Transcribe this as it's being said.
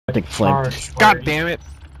I think flanked. God damn it!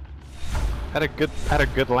 Had a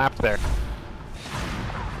good lap there.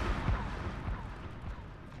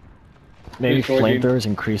 Maybe flamethrowers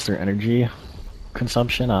increase their energy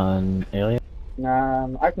consumption on alien.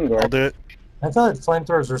 I can go. I'll do it. I thought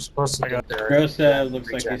flamethrowers were supposed to get there. Gross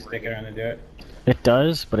looks like he's sticking around to do it. It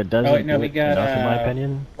does, but it doesn't Oh wait, no, do we it got enough, in my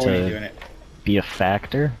opinion, doing to it. be a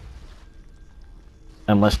factor.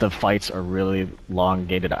 Unless the fights are really long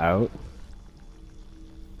gated out.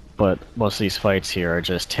 But most of these fights here are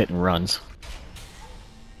just hit and runs.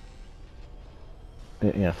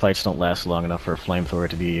 Yeah, fights don't last long enough for a flamethrower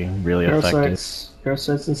to be really effective.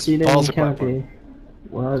 Parasites and seeding Balls of canopy.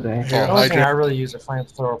 What are they? The only thing I really use a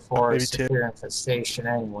flamethrower for Maybe is severe infestation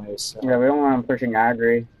anyway, so... Yeah, we don't want them pushing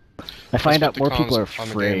agri. I find out Let's put more the people are comms on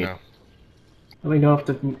the game afraid. now. Let me know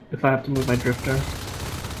if I have to move my drifter.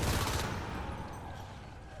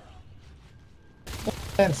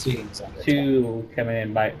 And seeding's under 2 coming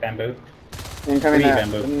in by bamboo. Incoming 3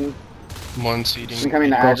 that. bamboo. 1 seating. Incoming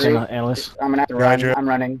the Girls agri. and analysts. I'm gonna have to run. Roger. I'm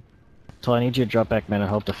running. So I need you to drop back men and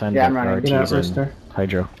help defend Yeah, I'm the running. Get out, RTs and Rooster.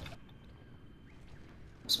 Hydro.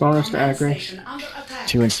 Small Rooster agri.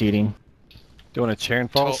 2 in seeding. Do you want to chair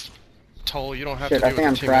and falls? Toll, you don't have Shit, to I do think it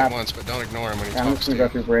I'm with your teammate trapped. once, but don't ignore him when he Yeah, I'm talks just to gonna go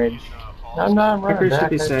you. through bridge. I'm running Agri should back.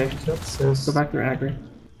 be safe. Safe. Go back through agri.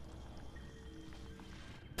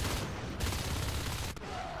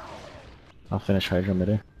 I'll finish Hydro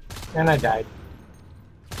midday. And I died.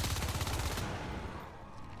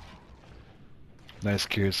 Nice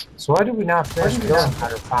cues. So why did we not finish building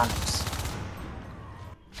hydroponics?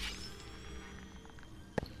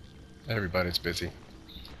 Everybody's busy.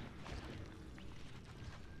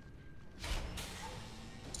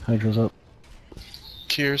 Hydro's up.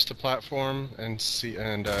 Keers to platform and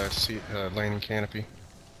landing canopy.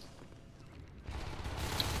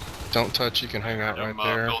 Don't touch, you can hang out right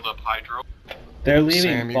there. Build up hydro. They're leaving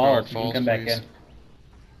Sam, you guard falls. You can falls, come back please. in.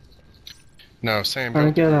 No, Sam,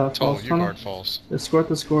 Trying to go. get Toll, false you funnel. guard falls. Escort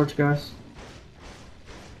the Scourge, guys.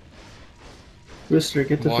 Rooster,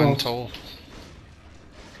 get the 1 falls. toll.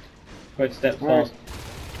 Quick step Alright.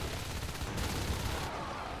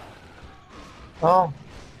 falls. Oh,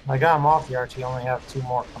 I got him off the RT. Only have 2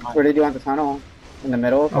 more coming. Where did you want the tunnel? In the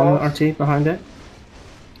middle of On the falls? RT, behind it.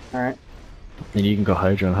 Alright. And you can go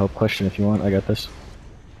Hydro and help question if you want. I got this.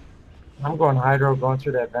 I'm going hydro, going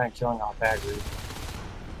through that vent, killing off agri.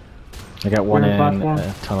 I got one You're in on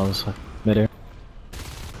platform. tunnels midair.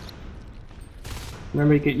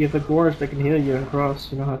 Remember, you have the Gores that can heal you and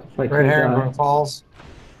cross. You don't have to fight Right till you here, die. going falls.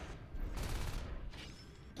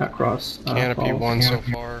 Not cross. Canopy falls. 1 so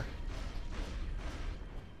far.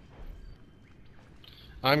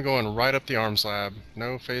 I'm going right up the arms lab.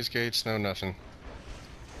 No phase gates, no nothing.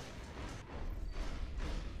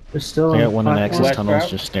 There's still I on got one in platform. access Left tunnels route?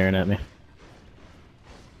 just staring at me.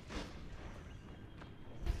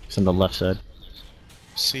 It's on the left side.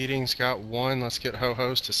 Seating's got 1. Let's get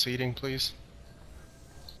ho-hos to seating, please.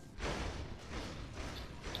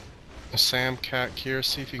 Sam, Cat, Kier,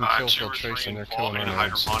 see if you can kill 2 filtration. They're fall killing in our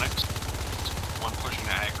nodes. hydroponics. 1 pushing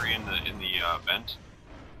the agri in the vent.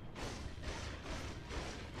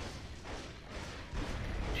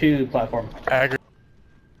 2 platform. Agri.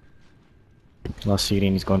 Lost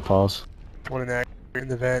seating, he's going falls. 1 in agri in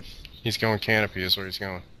the vent. He's going canopy is where he's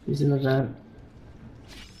going. He's in the vent.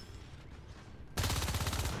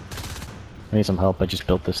 I need some help, I just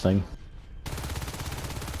built this thing.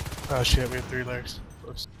 Oh shit, we have 3 lurks.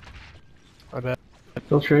 Whoops. My bad.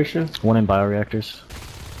 Filtration. One in bioreactors.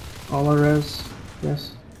 All our res.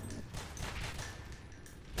 Yes.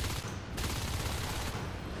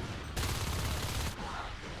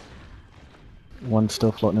 One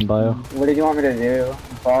still floating in bio. What did you want me to do?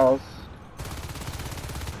 Falls.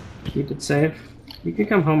 Keep it safe. You can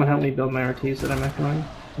come home and help me build my RTs that I'm echoing,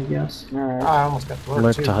 I guess. Alright. I almost got the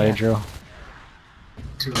Alert to Hydro.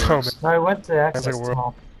 Oh, man. I went to access Sounds like we're-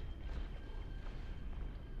 tunnel.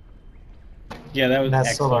 Yeah, that was That's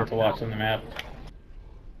excellent to solar. watch on the map.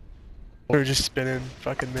 We were just spinning,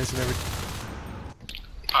 fucking missing everything.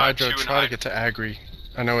 Hydro, 2 in try to hydro. get to agri.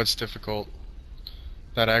 I know it's difficult.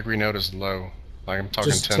 That agri node is low. Like I'm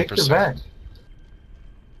talking Just 10%. take the vent.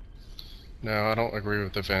 No, I don't agree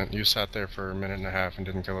with the vent. You sat there for a minute and a half and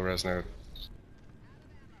didn't kill a res node.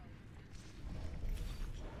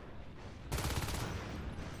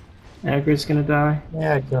 Agri's gonna die.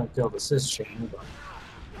 Yeah, I couldn't kill the cis chain, but...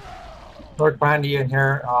 Lurk behind you in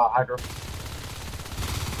here, hydro.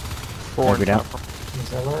 4 Agri down. Is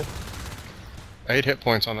that right? 8 hit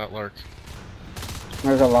points on that lurk.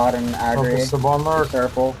 There's a lot in agri. Focus the one Be lurk.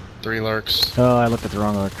 careful. 3 lurks. Oh, I looked at the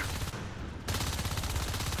wrong lurk.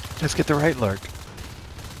 Let's get the right lurk.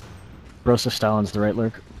 Brosa Stalin's the right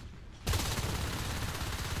lurk.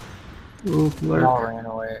 Ooh, They all lurk. ran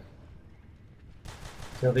away.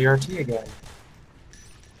 Kill the RT again.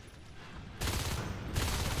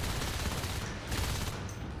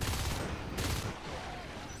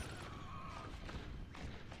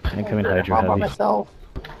 Incoming I'm Hydra all by heavy. myself.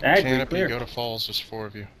 Agri Canopy, clear. go to falls, just 4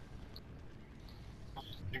 of you. I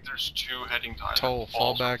think there's 2 heading to either Toll,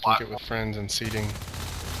 fall falls or back and get with platform. friends and seating.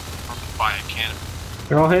 By a canopy.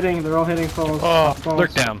 They're all hitting falls. Oh, falls.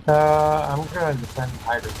 lurk down. I'm gonna defend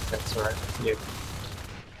Hydra if that's alright with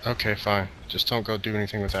you. Okay, fine. Just don't go do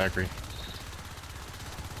anything with Agri.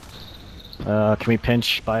 Can we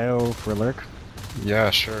pinch Bio for lurk? Yeah,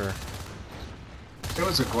 sure. There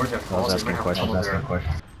was a gorge at I falls. was asking questions.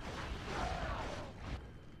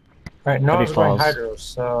 Alright, no Heavy one's going falls. Hydro,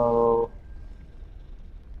 so...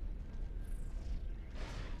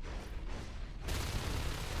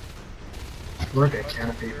 Look at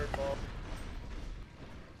canopy.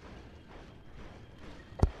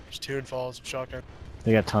 There's 2 in falls, shotgun.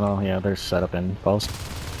 They got tunnel, yeah, they're set up in falls.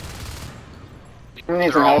 We need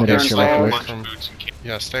They're some all help Maybe here I in should getting a look falls. bunch of boots and canopy.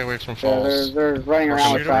 Yeah, stay away from Yeah, falls. they're running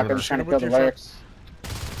around with Shoot 'em, shotguns shoot trying 'em to kill with the your lurks.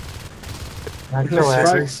 I kill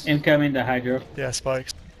Agri. Incoming to Hydro. Yeah,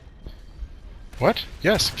 spikes. What?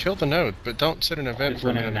 Yes, kill the node, but don't sit in an event Just for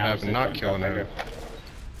a went in minute and and have out, and not so kill a don't node.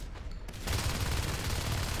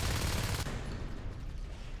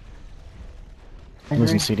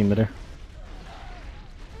 Losing seating midair.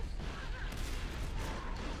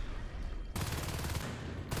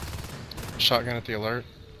 Shotgun at the alert.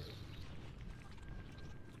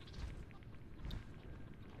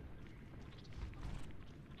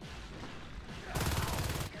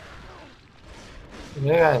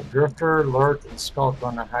 Yeah, Drifter, Lurk, and Skulk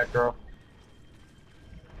on the Hydro.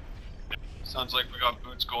 Sounds like we got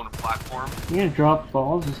boots going to platform. You gonna drop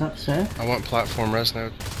falls? Is that safe? I want platform res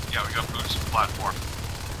node. Yeah, we got boots to platform.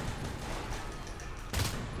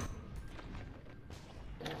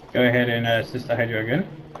 Go ahead and assist the Hydro again.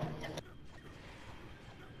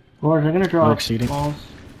 Or they're gonna drop Lurk seating. falls.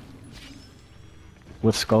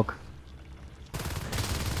 With Skulk.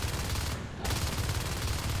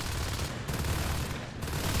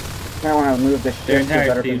 I want to move the Their ship to a entire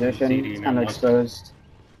better team's position. CD It's kind of now. exposed.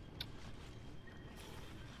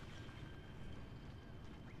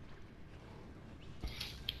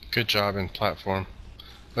 Good job in platform.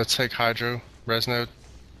 Let's take Hydro, res node.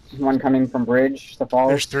 One coming from bridge, the falls.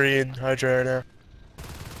 There's 3 in Hydra right now.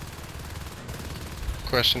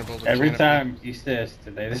 Questionable to Every canopy. time you assist,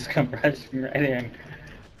 they just come rushing right in.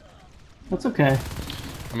 That's okay.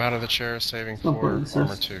 I'm out of the chair, saving Oh, 4, good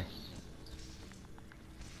armor assist. 2.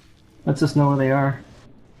 Lets us know where they are.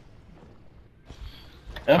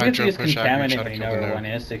 Don't get Hydro these push out, contaminate try to when you kill know the where node. one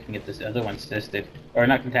is, so you can get this other one assisted. Or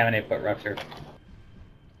not contaminate, but rupture.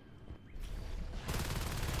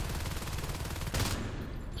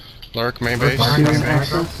 Lurk, main Lurk base. behind us, Shooting man.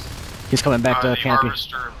 access. He's coming back to The canopy.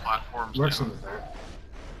 harvester and platforms Lurks down. in there.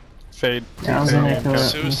 Fade. Yeah, I'm gonna echo it.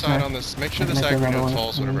 Suicide on this. Make sure this Make Agri another node one.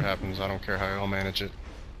 falls, whatever happens. I don't care how I'll manage it.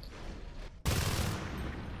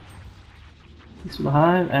 Thanks for the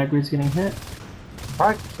hive. Agri's getting hit.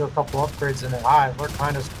 Probably could kill a couple upgrades in the Hive. Lurk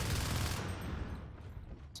behind us.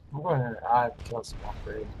 I'm going in the Hive to kill some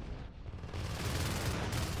upgrade.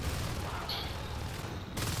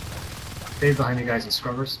 Fade behind you guys and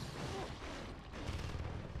scrubbers.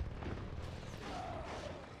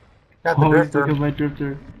 Got the Oh, he's Drifter. looking at my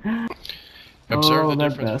drifter. Observe Oh, the that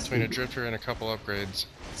difference between a bastard. drifter and a couple upgrades.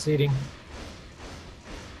 Seating.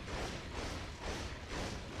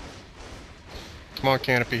 Come on,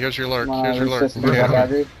 canopy. Here's your lurk. Come on, Here's your lurk. let's just move up,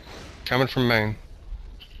 Canopy. Agri. Coming from main.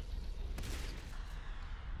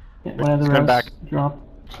 Yeah, one of the Come rest back. drop.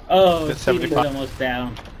 Oh, It's Seating's 75. almost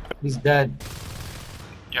down. He's dead.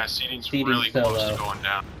 Yeah, seating's Seating's really so close low. to going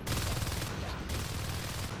down.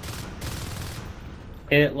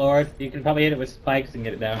 Hit it, Lord. You can probably hit it with spikes and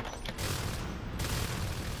get it down.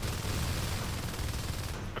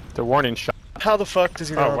 The warning shot. How the fuck does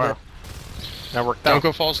he know Oh, wow. that? That worked Don't out.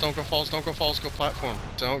 go falls, don't go falls, don't go falls, go platform.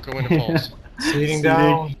 Don't go into falls. Seating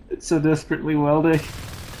down. It's so desperately welding.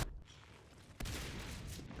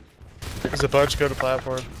 There's a bunch go to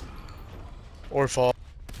platform. Or fall.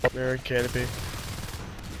 They're in canopy.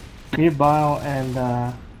 We have Bile and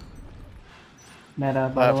Meta,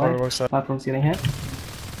 by the Platform way. looks like. Platform's getting hit.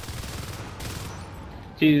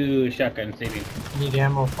 2 shotgun Seating. Need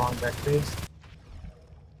ammo falling back, please.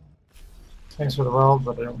 Thanks for the weld,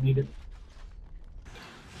 but I don't need it.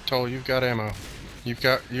 Toll, you've got ammo.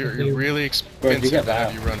 You're you. really you expensive got to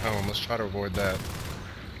have that. you run home. Let's try to avoid that.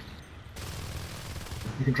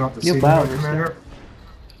 You can drop the You seating, bow, Commander.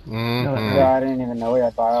 Yeah, I didn't even know we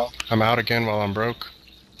had bio. I'm out again while I'm broke.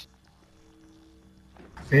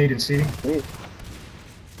 Fade and seating. Sweet.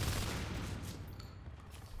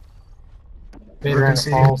 Fade Lurk around and the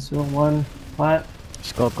seating. falls. Still one flat.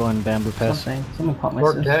 Skull going bamboo pass. Something. Someone caught my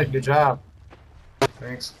Lord assist. dead, good job.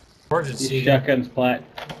 Thanks. Gorgeous These seating. shotguns plat.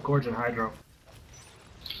 Gorge and Hydro.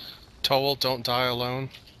 Toll, don't die alone.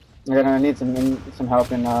 You're gonna need some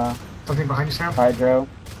help in Something behind you, Sam? hydro.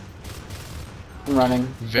 I'm running.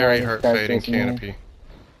 Very This hurt guy's fading chasing me. canopy.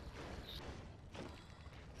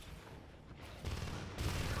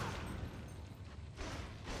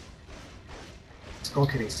 Skull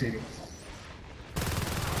kitty seating.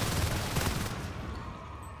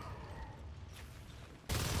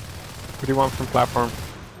 What do you want from platform?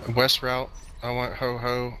 West route, I want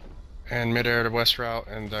ho-ho, and mid-air to west route,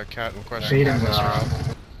 and the cat in question Fade to and west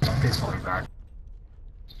route. Fade's falling back.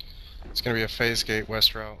 It's gonna be a phase gate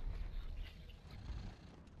west route.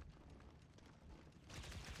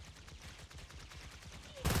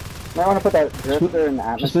 Might want to put that drifter in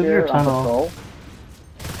the Just move your atmosphere on tunnel. patrol.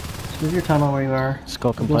 Move your tunnel where you are.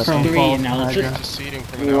 Skull Go complexity. from Three falls to analysis. Hydra. To seating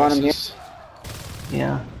from You want him analysis.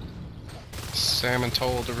 Yeah. Sam and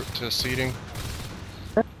Toll to seating.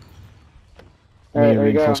 Alright, Let me there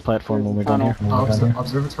you go. reinforce platform when we're done here.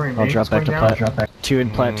 Observatory I'll main drop is back to going down. plat. 2 in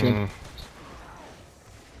plat, 2 in. Mm,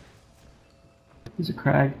 He's a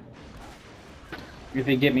crag. If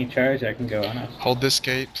they get me charged, I can go on us. hold this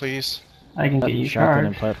gate, please. I can get you Shotgun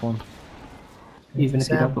and charged, platform. even if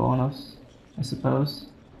you Sam. don't go on us. I suppose.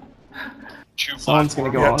 Two Someone's gonna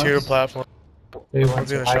platform. go We on got two us. platform. They I'll went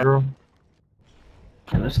do to the shot. hydro.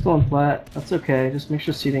 Yeah, they're still in flat. That's okay. Just make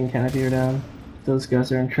sure seating and canopy are down. Those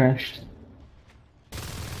guys are entrenched.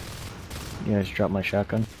 You guys drop my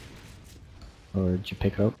shotgun. Or did you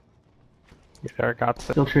pick it up? Yeah, I got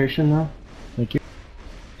it. Filtration though. Thank you.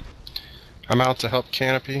 I'm out to help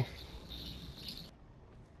canopy.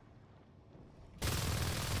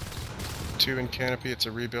 2 in canopy, it's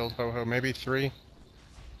a rebuild, ho-ho, maybe 3.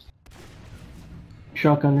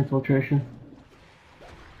 Shotgun infiltration.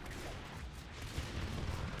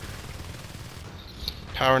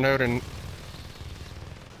 Power node and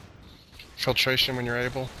filtration when you're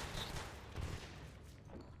able.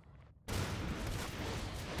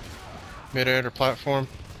 Mid-air to platform.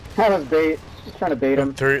 That was bait. Just trying to bait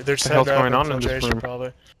him. They're hell's setting up going on in this infiltration, room?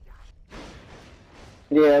 probably.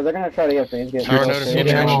 Yeah, they're gonna try to get phase get Power people node safe,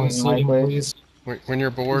 Get ammo and likely. seating, please. When you're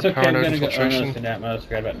bored, It's okay, power I'm node gonna go infiltration. Nominous and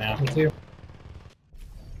Atmos right about now. Me too.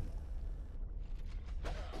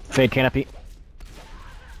 Fade canopy.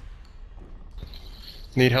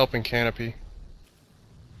 Need help in canopy.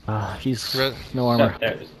 He's Re no armor. Shut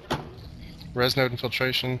there it is. res node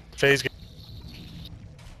infiltration. Phase gate.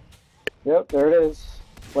 Yep, there it is.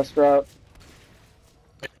 West route.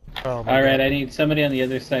 Oh my Alright, God. I need somebody on the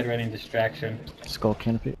other side running distraction. Skull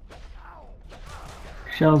canopy.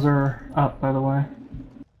 Shells are up, by the way.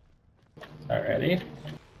 Alrighty.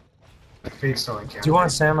 Fade's still in canopy. Do you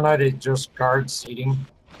want Sam and I to just guard seating?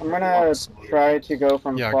 I'm gonna try to go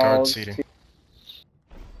from Yeah, guard falls seating. to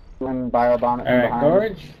and biodome it from Alright, behind.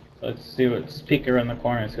 Gorge. Let's see what's peek around the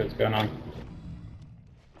corner and see what's going on.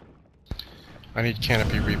 I need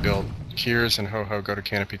canopy rebuild. Kiers and ho-ho go to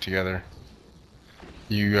canopy together.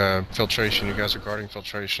 You, filtration, you guys are guarding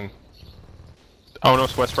filtration. Oh no,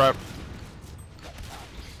 it's west route.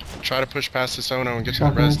 Try to push past this Ono and get to the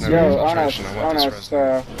Shotgun. res node Yo, on us, infiltration. I want this res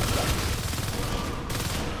node.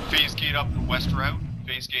 Phase gate up in west route.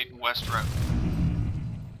 Phase gate in west route.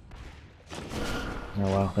 Oh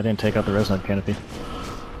wow, they didn't take out the resonant canopy.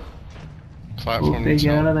 Platform Ooh, big needs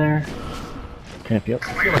get out help. of there. Canopy up.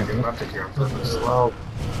 I feel like they left it here on purpose. Well,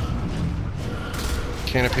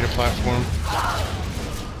 Canopy to platform.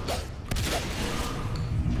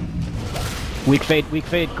 Weak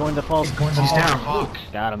fade, going to falls. He's down.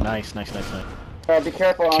 Got him, nice. Be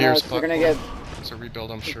careful on Kiers us. We're gonna get. It's a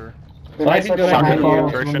rebuild, I'm sure. They Well, I might can slip go One behind to Behind you.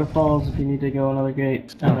 falls, Infiltration. one to falls if you need to go another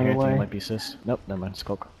gate. Okay, Another I think it way. might be sis. Nope, never mind,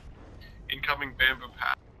 Skulk. Incoming bamboo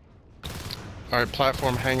path. Alright,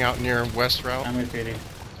 platform hang out near west route. I'm retreating.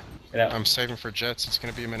 Get out. I'm saving for jets. It's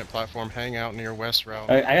gonna be a minute platform. Hang out near west route.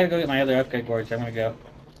 Alright, I gotta go get my other upgrade, Gorge. I'm gonna go.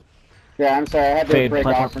 Yeah, I'm sorry. I had to Fade, break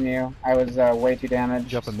platform. off from you. I was way too damaged.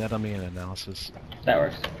 Drop a net on me in analysis. That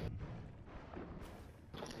works.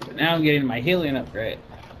 But now I'm getting my healing upgrade.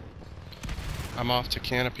 I'm off to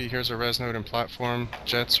canopy. Here's a res node and platform.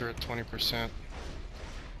 Jets are at 20%.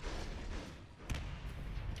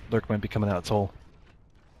 Lurk might be coming out toll.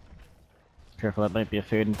 Careful, that might be a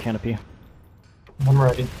fade in canopy. I'm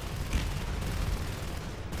ready.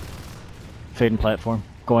 Fade in platform.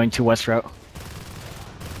 Going to west route.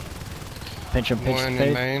 Pinch him, pinch One the in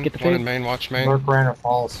fade. main. Get the One in fade. main. Watch main. Lurk ran or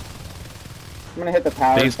falls. I'm gonna hit the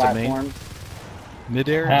power Phase to main. platform.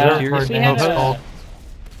 Mid-air, Uh, Kiers, if we had ho-ho.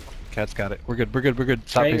 Cat's got it. We're good. We're good. We're good.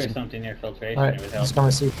 Stop Trigger pacing. something near filtration. Alright, It would help. let's go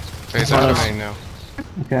and see. Phase out of main now.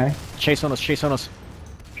 Okay. Chase on us, chase on us.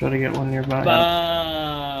 Try to get one nearby.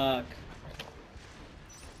 Fuck.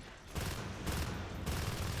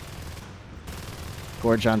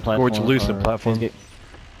 Gorge on platform. Gorge loose the or platform. phase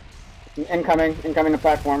gate. Incoming to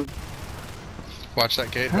platform. Watch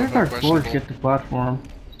that gate. How did Ho-ho our Gorge questionable. get to platform?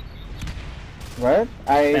 What?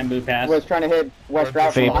 I Bamboo pass. was trying to hit West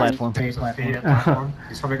Route Fade from behind. platform. Fade platform.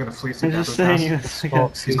 He's probably gonna fleet I'm through just that saying pass. it's like a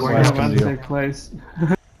He's going Last up. one. one safe place.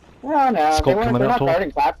 No, Skull they weren't, coming they're up, not Toll.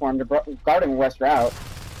 guarding platform, they're guarding West Route.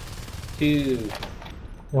 2.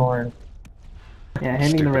 Don't worry. Yeah, handing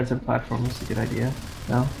Stupid. the red zone platform is a good idea.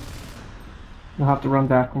 No. We'll have to run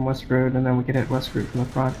back from West Road and then we can hit West Road from the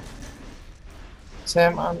front.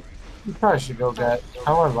 Sam, you probably should go get.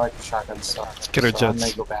 I would like the shotgun stuff. Get our so I may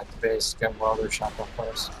jets. go back to base, get welder shotgun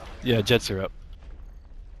first. Yeah, jets are up.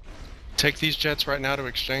 Take these jets right now to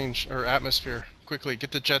exchange or atmosphere. Quickly,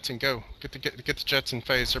 get the jets and go. Get the jets in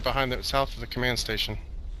phase. They're behind the south of the command station.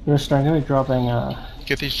 Just I'm gonna be dropping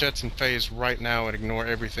Get these jets in phase right now and ignore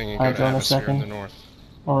everything and I'll go to go in a atmosphere in second. the north.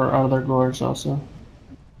 or other Gorge also.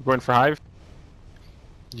 We're going for hive.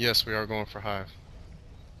 Yes, we are going for hive.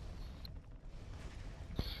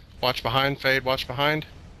 Watch behind, fade. Watch behind.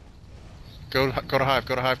 Go to hive. Go to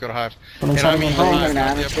hive. Go to hive. Putting And I something mean in the phase. hive,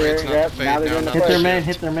 not the Atmosphere, upgrades, not yep, the fade. now they're Now, doing not the Hit the their push. main, shift.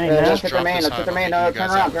 hit their main Yeah, now. let's hit their main, let's hit their main. No, turn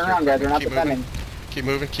around, guys, they're not defending. Keep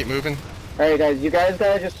moving. Keep moving. Alright guys, you guys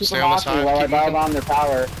gotta just keep Stay them on off the me side, while I keep moving. biobomb their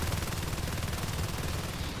power.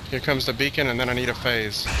 Here comes the beacon, and then I need a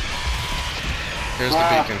phase. Here's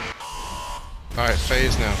Ah. the beacon. Alright,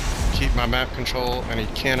 phase now. Keep my map control. I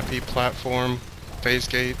need canopy, platform, phase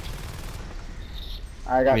gate.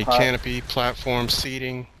 I I got need caught. canopy, platform,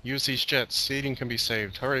 seating. Use these jets. Seating can be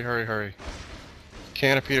saved. Hurry, hurry, hurry.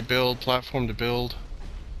 Canopy to build, platform to build.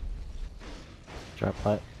 Drop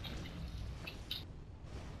plat.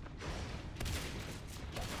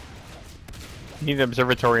 You need the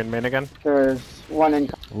observatory in main again. There's one in.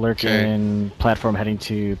 Lurking platform heading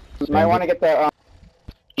to. Might want to get the out,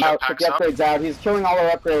 get Jetpacks the up. upgrades out. He's killing all our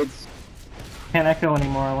upgrades. Can't echo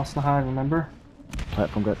anymore. I lost the hive, remember?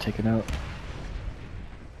 Platform got taken out.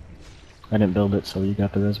 I didn't build it, so you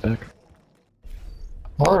got the res back.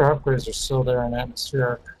 All our upgrades are still there in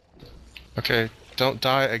atmospheric. Okay, don't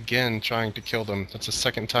die again trying to kill them. That's the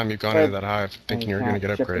second time you've gone Good. into that hive thinking you're going to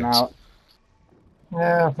get Ship them upgrades. out.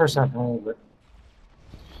 Yeah, first time for me, but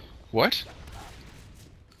What?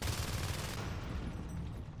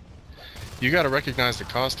 You got to recognize the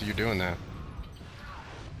cost of you doing that.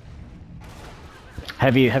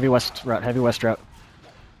 Heavy west route, heavy west route.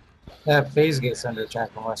 that phase gate's under attack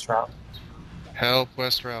on West Route. Help,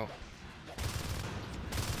 West Route.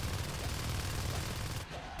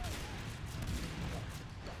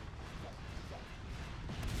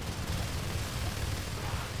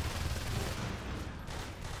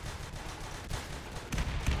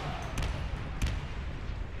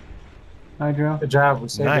 Hydro. Good job, we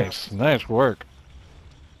saved it. Nice, nice work.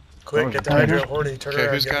 Quick, get the Hydra horny, turn Okay,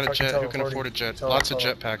 around. who's get got a fucking jet? tunnel Who can horny. afford a jet? Tunnel, Lots of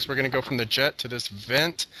tunnel. jetpacks. We're gonna go from the jet to this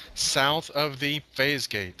vent south of the phase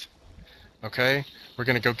gate. Okay? We're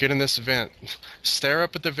gonna go get in this vent. Stare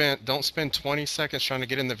up at the vent. Don't spend 20 seconds trying to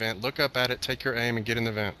get in the vent. Look up at it, take your aim, and get in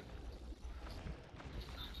the vent.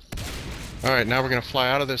 Alright, now we're gonna fly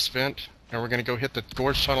out of this vent, and we're gonna go hit the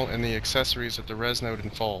gorge tunnel and the accessories at the res node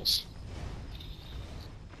and falls.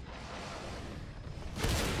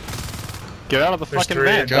 Get out of the There's fucking three.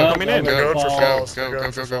 vent. Go, Coming in. go, They're going for go, falls. go, They're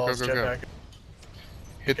going go, for go, go, falls. go, go. Jetpack.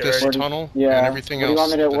 Hit Get this ready. tunnel Yeah. and everything What do you else.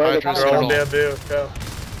 want me to- The where are they hydras coming They're are all from? all- bamboo. Go.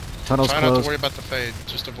 Tunnel's Try not to closed. worry about the fade.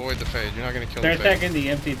 Just avoid the fade. You're not gonna kill They're the fade. attacking the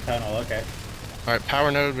empty tunnel, okay. Alright,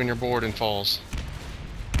 power node when you're bored and falls.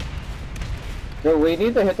 Dude, we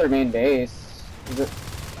need to hit their main base. Is it-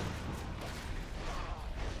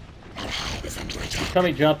 Tell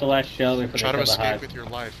me drop the last shell before Try they to kill the escape hive. with your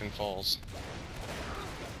life and falls.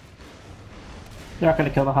 They're not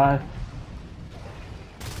gonna kill the hive.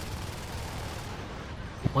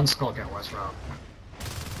 One skull got West Route.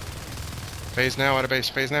 Phase now, out of base,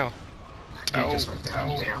 phase now. He just went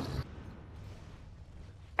down.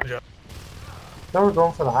 Damn. No, we're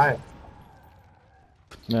going for the hive.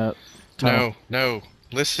 No. Tunnel. No,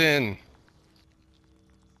 listen.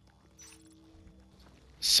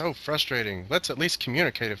 So frustrating. Let's at least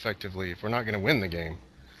communicate effectively if we're not going to win the game.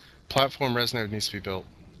 Platform res node needs to be built.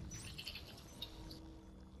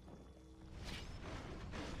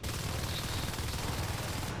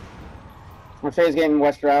 I'm phase getting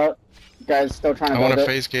West Route. You guys still trying to I build want to it?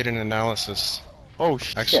 phase gate an analysis. Oh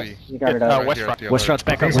shit. Actually, Yes, you got it out. West here Route. at the West alert. route's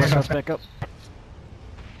back up, west route's back up.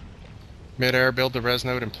 Mid-air, build the res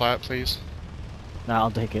node and plat, please. Nah,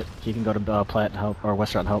 I'll take it. You can go to Plat and help, or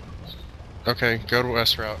West Route and help. Okay, go to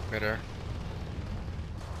West Route, midair.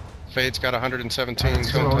 Fade's got 117,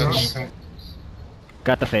 Two don't Onos. touch.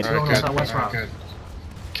 Got the fade. Two Alright, Onos good. on West Route. Good.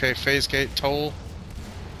 Okay, phase gate, toll.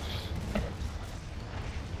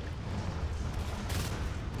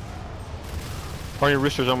 Pony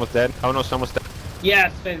Rooster's almost dead. Oh no, almost dead.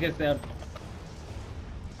 Yes, phase gets down.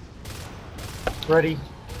 Ready.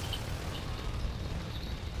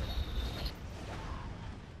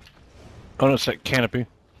 Oh no, set canopy.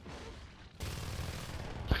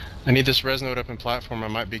 I need this res node up in platform. I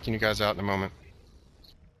might beacon you guys out in a moment.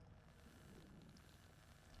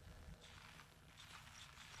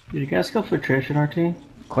 Did you guys go filtration, RT?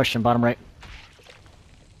 Question bottom right.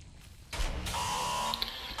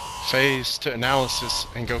 Phase to analysis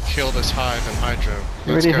and go kill this hive and hydro.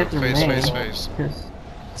 You Let's already go. hit their Phase, main. phase, phase. Yes.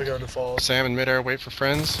 We're going to fall. Sam in midair, wait for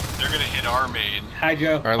friends. They're gonna hit our main.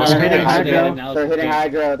 Hydro. Alright, let's They're go. hitting Hydro. Hydro. They're hitting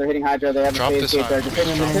Hydro. They're hitting Hydro. They have Drop a phase this gate there. high. Just Drop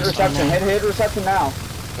hit this reception. high. Hit reception now.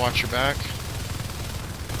 Watch your back.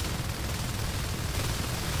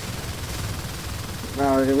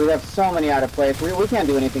 No, we have so many out of place. We can't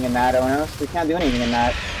do anything in that, Onos. We can't do anything in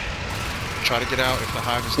that. Try to get out if the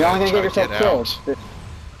hive is You're dead. only gonna get Try yourself to killed. get out.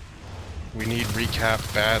 We need recap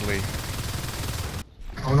badly.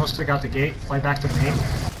 Onos took out the gate. Fly back to main.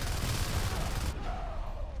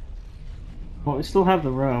 Well, we still have the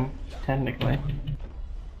room, technically.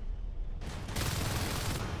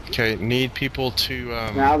 Okay, need people to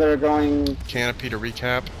Now they're going. canopy to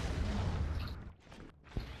recap.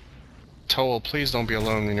 Toll, please don't be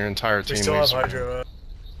alone when your entire We team still have leaves. Hydro.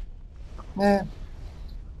 Yeah.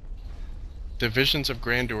 The visions of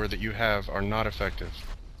grandeur that you have are not effective.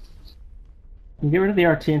 Can you get rid of the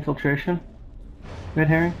RT infiltration? Red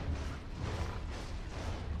herring?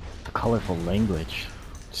 The colorful language.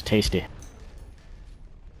 It's tasty.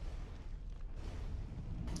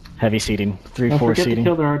 Heavy seating. Don't 3-4 forget to seating.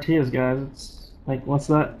 kill their RTs, guys. It's like once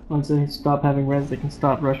they stop having res, they can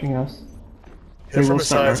stop rushing us. Yeah, They from will the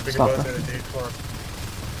start sides, we can stop both them. hit it, dude. Come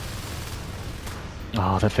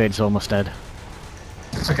on. Oh, the fade's almost dead.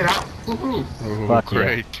 Took it out. Woohoo! Ooh, Fuck yeah.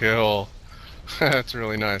 great kill. That's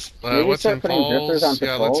really nice. Maybe What's start in putting drifters on Falls?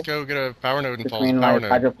 Yeah, patrol let's go get a power node in Falls. between Power like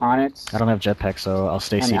node. hydroponics I don't have jetpack, so I'll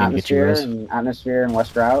stay and seating and get you atmosphere res. and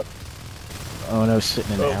West Route. Onos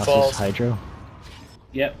sitting in Oh, analysis. falls. Hydro.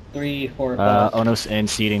 Yep, 3, 4, 5. Onos and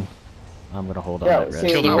seating. I'm gonna hold on Yeah, that res. see,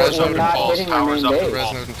 Kill the we're res node in not Falls. hitting their Powers main up The the base.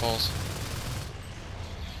 res node in Falls.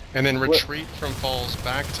 And then retreat from Falls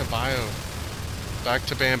back to Bio. Back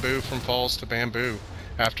to Bamboo from Falls to Bamboo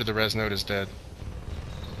after the res node is dead.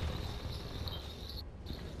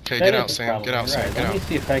 Okay, That get is out, the Sam. problem, Get out, you're Sam. right. Get Let me out.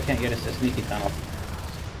 see if I can't get us a sneaky tunnel.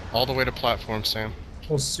 All the way to platform, Sam.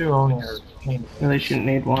 Those two owning are pain. Really shouldn't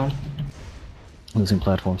need one. Losing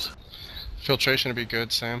platforms. Filtration would be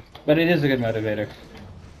good, Sam. But it is a good motivator.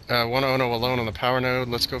 One Ono alone on the power node.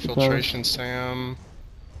 Let's go filtration, Sam.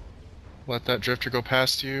 Let that drifter go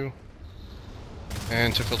past you.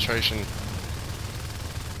 And to filtration.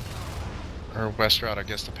 Or west route, I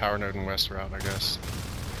guess. The power node and west route, I guess.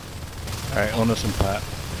 Alright, Onus and Plat.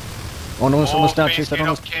 Onos almost down. phase Chase that gate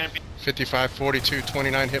Onos. up canopy. 55, 42,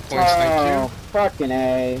 29 hit points. Thank Oh, you. fucking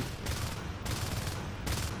A.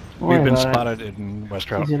 Don't We've worry been about it. spotted in West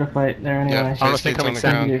It's Route. easier to fight there anyway. Yeah, Honestly, phase gate's coming on the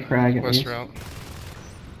south. ground. Give you a frag at West least. route.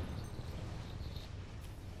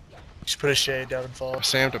 Just put a shade down and fall.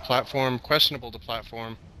 Sam to platform. Questionable to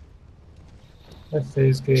platform. That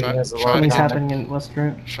phase gate Try- has a try lot to of Something's get- happening in West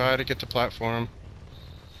Route. Try to get to platform.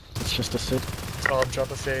 It's just a sit. Drop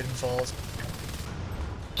a fade and falls.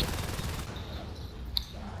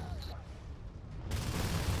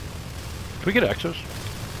 Can we get access?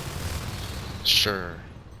 Sure.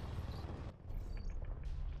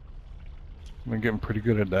 We're getting pretty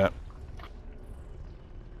good at that.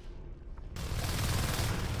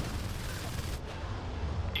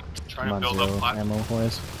 Trying to I'm on build up 0 platform. ammo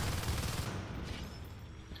wise.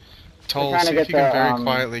 Toll, Trying see to if get you can the, very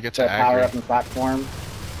quietly get to the power up Agri. and platform.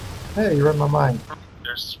 Hey, you read my mind.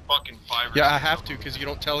 There's fucking 5 or Yeah, I 6 have of to them. because you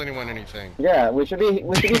don't tell anyone anything. Yeah, we should be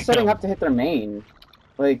setting up to hit their main.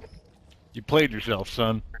 Like, You played yourself,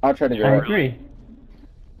 son. I'll try to do I it. agree.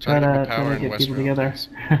 Try to get the Try power to in get west people route, together.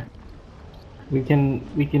 please.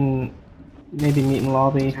 we can maybe meet in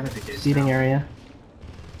lobby Canopy gate's seating down. area.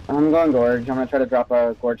 I'm going gorge. I'm gonna try to drop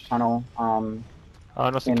a gorge tunnel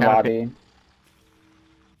Onus in and Canopy. lobby.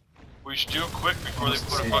 We should do it quick before they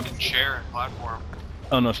put a fucking chair in platform.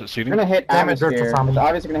 Onus at We're seating. gonna hit Damn it, atmosphere. Drifter from It's me.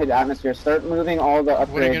 obviously gonna hit atmosphere. Start moving all the What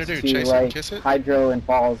are you gonna upgrades do, chase to it, like kiss it? hydro and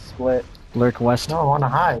falls split. Lurk west. No, I want to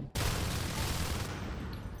hide.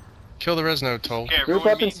 Kill the res node, Toll. Okay, Group everyone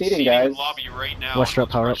up and meet seating, in guys. lobby right now. West and route,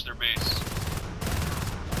 power let's up. rush their base.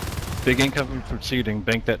 Big incoming from seating.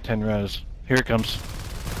 Bank that 10 res. Here it comes.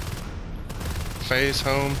 Phase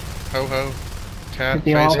home. Ho ho. Cat. Hit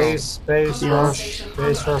the Phase ops. home.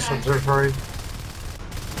 Base rush observatory.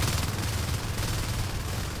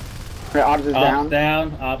 Your ops is Ops down.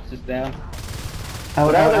 down. Ops is down.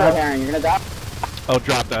 What other red herring? You're gonna die. Oh,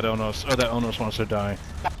 drop that Onos. Oh, that Onos wants to die.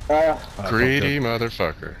 Greedy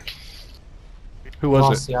motherfucker. Who was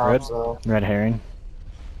Lost it? the Red? ops, though. Red herring.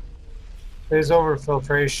 Phase over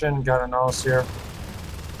filtration. Got a nose here.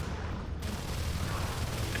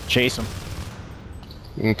 Chase him.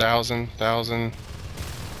 1,000.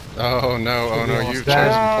 Oh no, oh no, you've Almost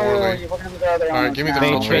chosen poorly. You're looking at the other Alright, give me the now.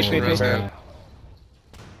 filtration res now.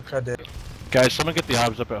 God damn. Guys, someone get the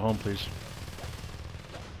obs up at home, please.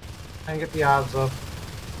 And get the odds up.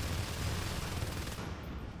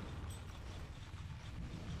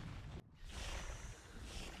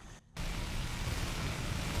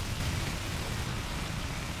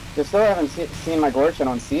 They still haven't seen my gorge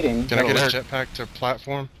on seating. Can I get a jetpack to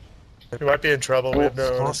platform? We might be in trouble. We have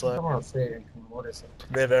no Onus Come left. on, fade. What is it?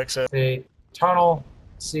 They have exit. Fade. Tunnel.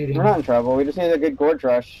 Seating. We're not in trouble. We just need a good gorge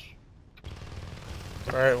rush.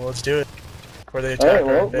 Alright, well, let's do it. Before they Alright, attack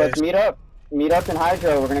well, our base. let's meet up. Meet up in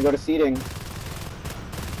Hydro. We're gonna go to seating.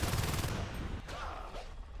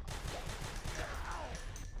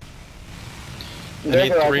 I There need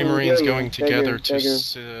you go, 3 can Marines heal you. going together to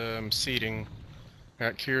Bigger. seating.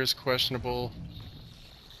 Got Kira's questionable.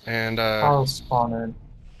 And I'll spawn in.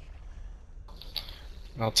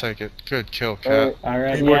 I'll take it. Good kill, Cat.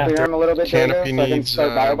 Alright, Can you yeah. clear him a little bit, Diego, Canopy so I can needs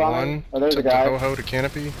start biobombing? 1 Oh, there's to a guy. ho-ho to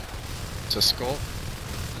Canopy. It's a skull.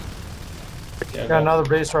 Got another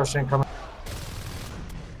base rush incoming.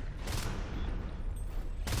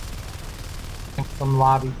 From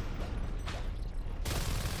lobby.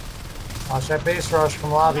 Watch that base rush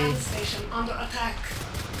from lobby. Station under attack.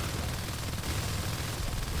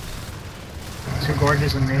 2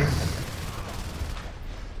 gorges in main.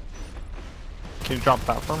 Can you drop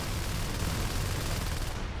platform?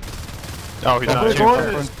 Oh, he's Shoot not. the Shoot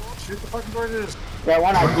gorges. Shoot the fucking gorges. Got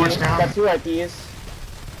one One gorge IP. down. Got 2 IPs.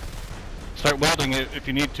 Start welding it if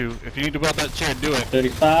you need to. If you need to weld that chair, do it.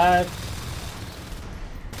 35.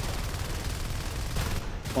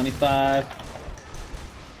 25.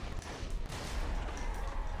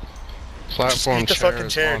 Platform Eat the chair fucking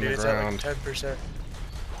is chair, on dude. the It's at like ground. 10%.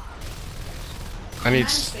 I need,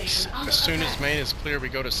 as soon as main is clear, we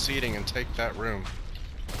go to seating and take that room.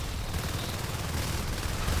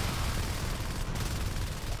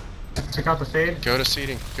 Took out the fade. Go to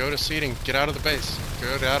seating. Go to seating. Get out of the base.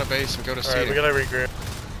 Go out of base and go to Alright, we seating. gotta regroup.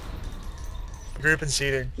 Group and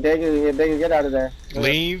seating. Diego, get out of there.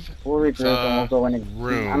 Leave We'll regroup and we'll go in.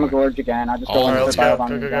 room. I'm a gorge again. I'll just go Alright, in let's for go.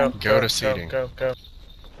 biobombing Go. again. Go to seating. Go.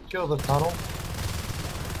 Kill the tunnel.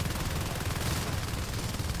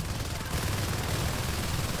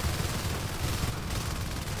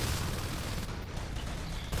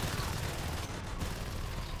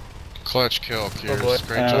 Clutch kill, boy. Kiers.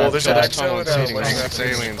 Great Oh, job. there's Kill an this exo tunnel and now. seating. What's There's 6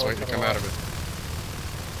 happening? aliens waiting to come out of it.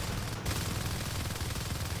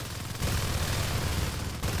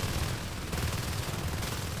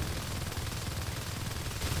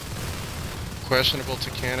 Questionable to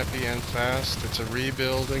canopy and fast. It's a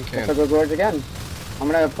rebuild and Let's canopy. go gorge again. I'm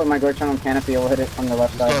gonna put my gorge on canopy. We'll hit it from the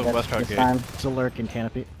left Let's side go West Rock this Gate. time. It's a lurking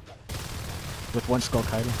canopy. With 1 skull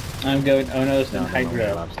hiding. I'm going Onos No, and no, no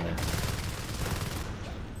Hydro. labs in there.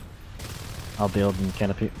 I'll build in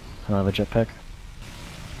canopy. I don't have a jetpack.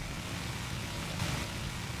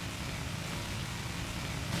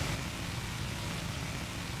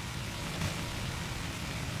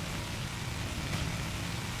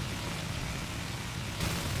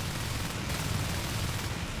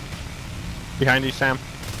 Behind you, Sam.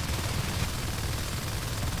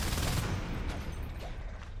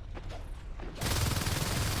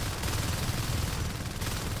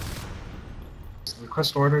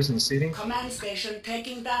 Request orders and seating. Command station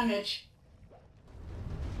taking damage.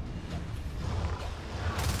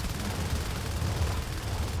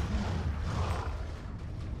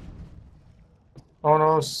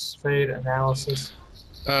 Onos, fade analysis.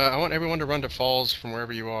 I want everyone to run to falls from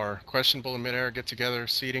wherever you are. Questionable in midair, get together.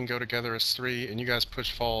 Seating, go together as 3, and you guys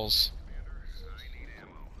push falls.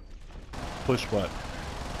 Push what?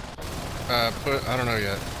 I don't know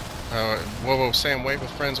yet. Whoa, Sam, wait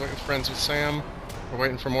with friends with Sam. We're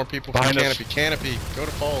waiting for more people from Behind us. Canopy. Canopy, go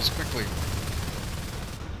to falls quickly.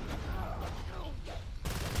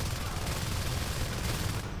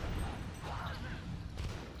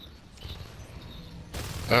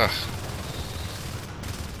 Ugh.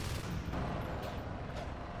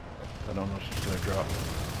 I don't know if she's gonna drop.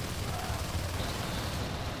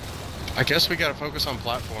 I guess we gotta focus on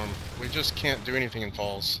platform. We just can't do anything in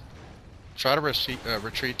falls. Try to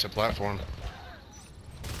retreat to platform.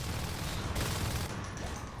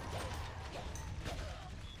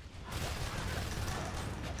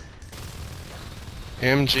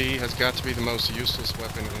 MG has got to be the most useless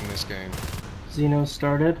weapon in this game. Xeno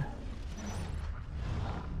started.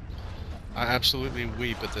 I absolutely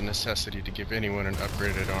weep at the necessity to give anyone an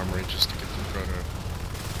upgraded armory just to get them proto.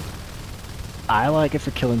 I like it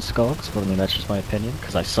for killing skulks, but I mean that's just my opinion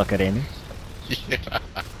because I suck at aiming. Yeah,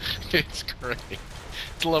 it's great.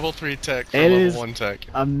 It's level 3 tech for It level is 1 tech.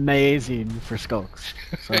 amazing for skulks.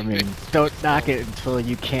 So I mean, don't knock it until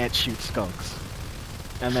you can't shoot skulks,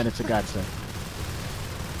 and then it's a godsend.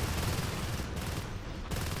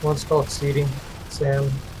 One skull seating. Sam.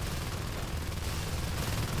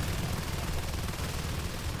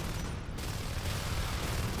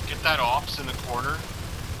 Get that ops in the corner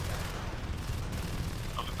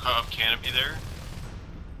of canopy there.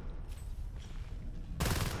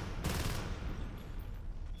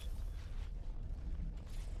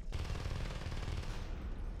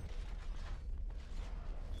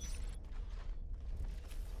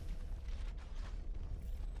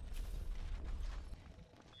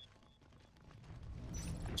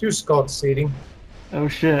 Two skull seating. Oh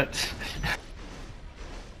shit.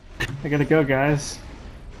 I gotta go, guys.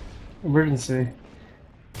 Emergency.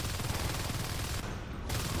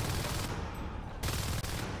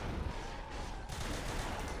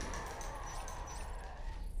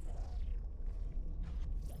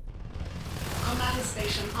 Command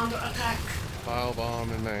station under attack. Bile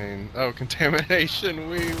bomb in main. Oh, contamination,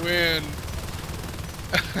 we win!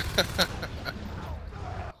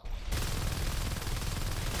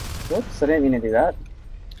 Whoops, I didn't mean to do that.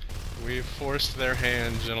 We forced their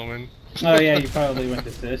hand, gentlemen. Oh yeah, you probably went to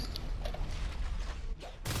assist.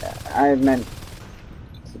 I meant...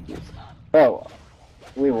 Oh,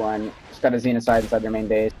 we won. Just got a Xenocide inside their main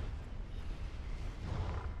base.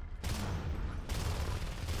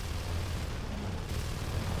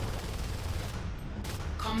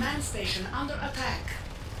 Command station under attack.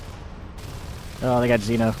 Oh, they got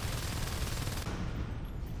Xeno.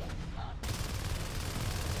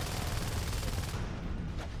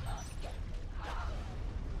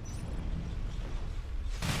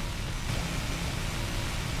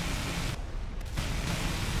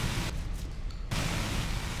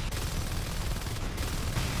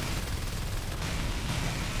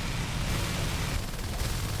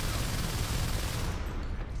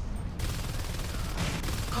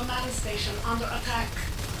 Command station under attack.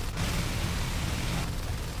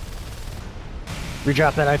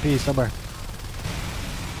 Redrop that IP somewhere.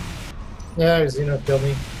 Yeah, Xeno killed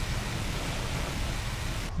me.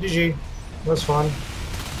 GG. Was fun.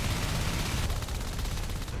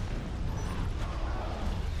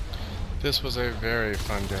 This was a very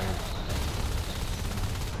fun game.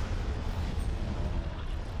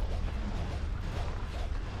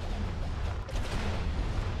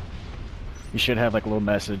 You should have like a little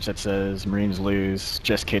message that says Marines lose.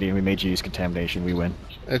 Just kidding, we made you use contamination, we win.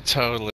 It totally